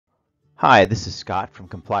Hi, this is Scott from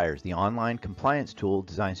Compliers, the online compliance tool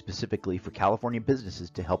designed specifically for California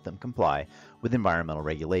businesses to help them comply with environmental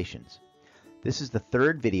regulations. This is the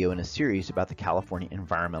third video in a series about the California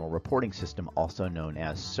Environmental Reporting System, also known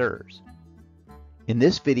as CERS. In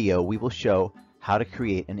this video, we will show how to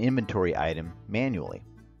create an inventory item manually.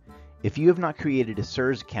 If you have not created a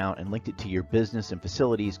CERS account and linked it to your business and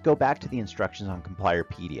facilities, go back to the instructions on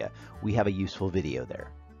Complierpedia. We have a useful video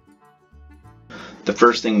there. The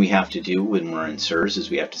first thing we have to do when we're in CERS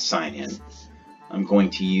is we have to sign in. I'm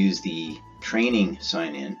going to use the training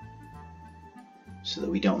sign in so that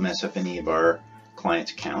we don't mess up any of our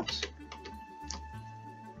clients' accounts.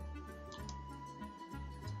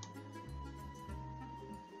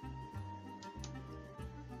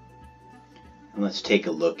 And let's take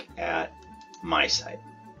a look at my site.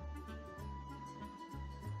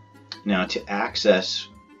 Now, to access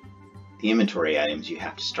the inventory items, you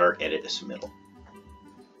have to start Edit a Submittal.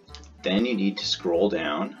 Then you need to scroll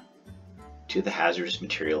down to the hazardous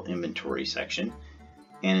material inventory section.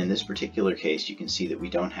 And in this particular case, you can see that we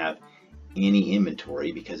don't have any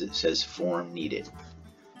inventory because it says form needed.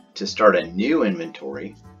 To start a new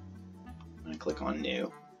inventory, I'm going to click on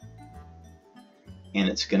new. And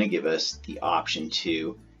it's going to give us the option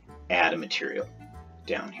to add a material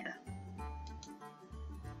down here.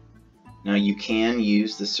 Now you can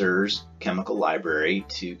use the CERS chemical library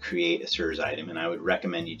to create a CERS item, and I would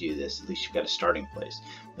recommend you do this. At least you've got a starting place.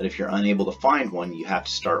 But if you're unable to find one, you have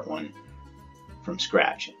to start one from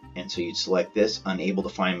scratch. And so you'd select this, unable to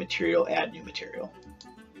find material, add new material.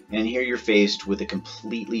 And here you're faced with a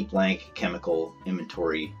completely blank chemical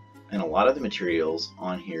inventory, and a lot of the materials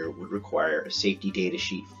on here would require a safety data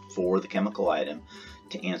sheet for the chemical item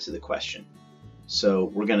to answer the question. So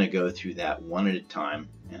we're going to go through that one at a time,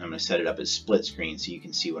 and I'm going to set it up as split screen so you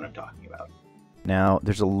can see what I'm talking about. Now,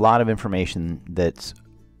 there's a lot of information that's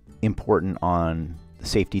important on the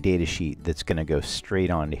safety data sheet that's going to go straight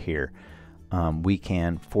onto here. We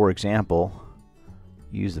can, for example,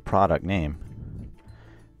 use the product name,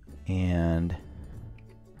 and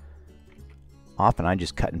often I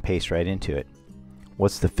just cut and paste right into it.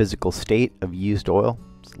 What's the physical state of used oil?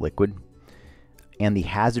 It's liquid. And the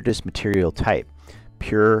hazardous material type,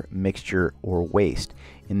 pure, mixture, or waste.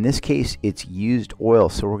 In this case, it's used oil,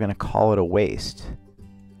 so we're going to call it a waste.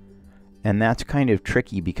 And that's kind of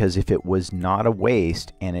tricky because if it was not a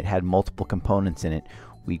waste and it had multiple components in it,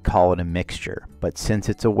 we'd call it a mixture. But since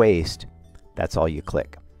it's a waste, that's all you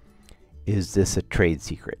click. Is this a trade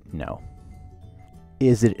secret? No.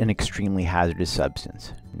 Is it an extremely hazardous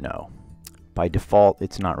substance? No. By default,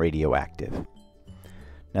 it's not radioactive.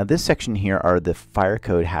 Now this section here are the fire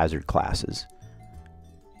code hazard classes,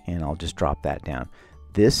 and I'll just drop that down.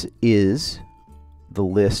 This is the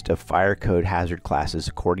list of fire code hazard classes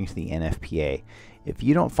according to the NFPA. If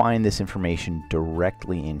you don't find this information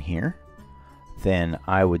directly in here, then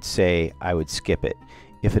I would say I would skip it.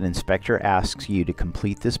 If an inspector asks you to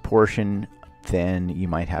complete this portion, then you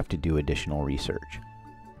might have to do additional research.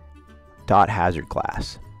 Dot hazard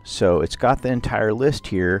class. So it's got the entire list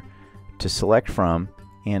here to select from.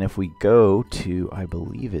 And if we go to, I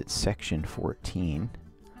believe it's section 14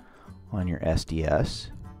 on your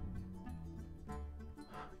SDS,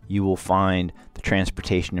 you will find the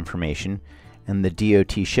transportation information, and the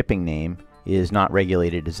DOT shipping name is not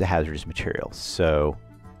regulated as a hazardous material, so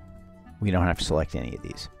we don't have to select any of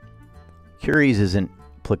these. Curies isn't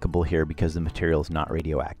applicable here because the material is not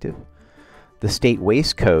radioactive. The state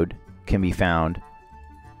waste code can be found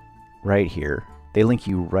right here. They link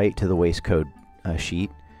you right to the waste code sheet,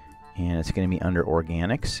 and it's going to be under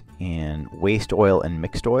organics, and waste oil and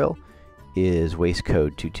mixed oil is waste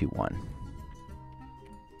code 221.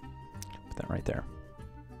 Put that right there.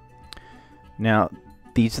 Now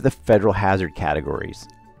these are the federal hazard categories.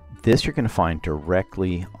 This you're going to find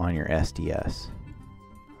directly on your SDS.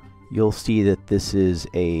 You'll see that this is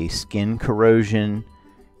a skin corrosion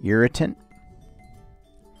irritant,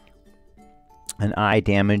 an eye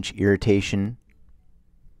damage irritation,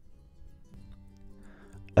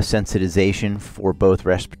 a sensitization for both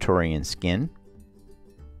respiratory and skin,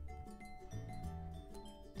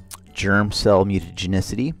 germ cell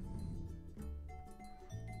mutagenicity,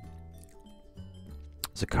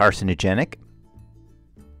 it's a carcinogenic,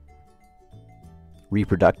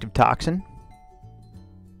 reproductive toxin,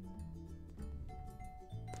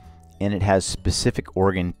 and it has specific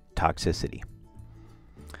organ toxicity.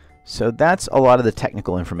 So that's a lot of the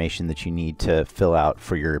technical information that you need to fill out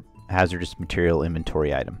for your hazardous material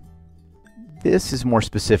inventory item. This is more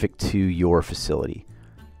specific to your facility.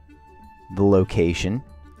 The location,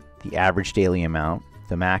 the average daily amount,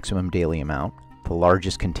 the maximum daily amount, the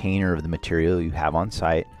largest container of the material you have on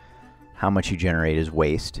site, how much you generate is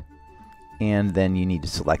waste, and then you need to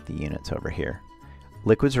select the units over here.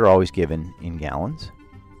 Liquids are always given in gallons.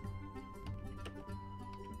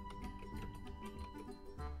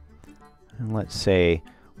 And let's say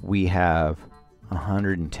we have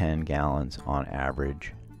 110 gallons on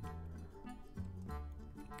average.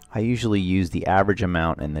 I usually use the average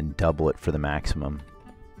amount and then double it for the maximum.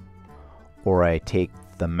 Or I take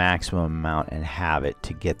the maximum amount and halve it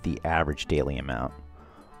to get the average daily amount.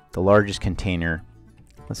 The largest container,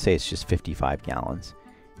 let's say it's just 55 gallons.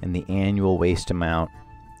 And the annual waste amount,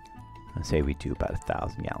 let's say we do about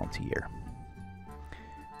 1,000 gallons a year.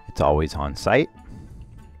 It's always on site.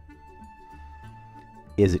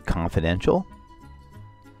 Is it confidential?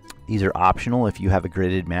 These are optional. If you have a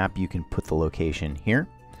gridded map, you can put the location here.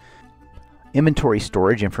 Inventory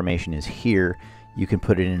storage information is here. You can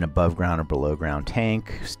put it in above ground or below ground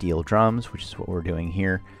tank, steel drums, which is what we're doing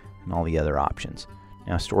here, and all the other options.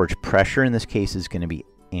 Now storage pressure in this case is going to be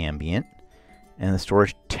ambient, and the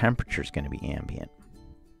storage temperature is going to be ambient.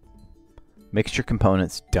 Mixture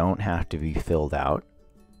components don't have to be filled out.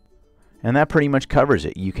 And that pretty much covers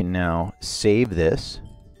it. You can now save this,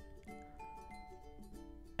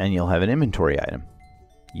 and you'll have an inventory item,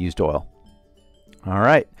 used oil. All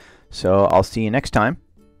right, so I'll see you next time.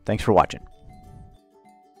 Thanks for watching.